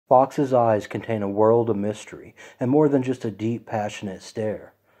Fox's eyes contain a world of mystery, and more than just a deep, passionate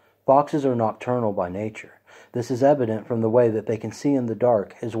stare. Foxes are nocturnal by nature. This is evident from the way that they can see in the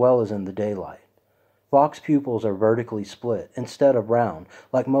dark as well as in the daylight. Fox pupils are vertically split instead of round,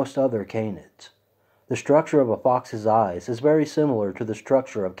 like most other canids. The structure of a fox's eyes is very similar to the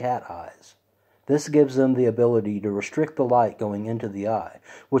structure of cat eyes. This gives them the ability to restrict the light going into the eye,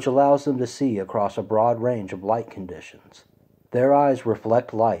 which allows them to see across a broad range of light conditions. Their eyes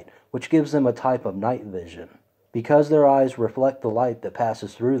reflect light, which gives them a type of night vision. Because their eyes reflect the light that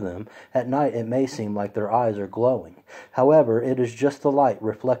passes through them, at night it may seem like their eyes are glowing. However, it is just the light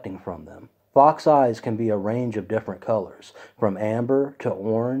reflecting from them. Fox eyes can be a range of different colors, from amber to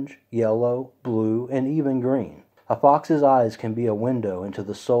orange, yellow, blue, and even green. A fox's eyes can be a window into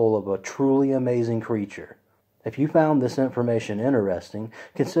the soul of a truly amazing creature. If you found this information interesting,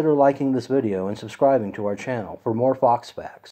 consider liking this video and subscribing to our channel for more fox facts.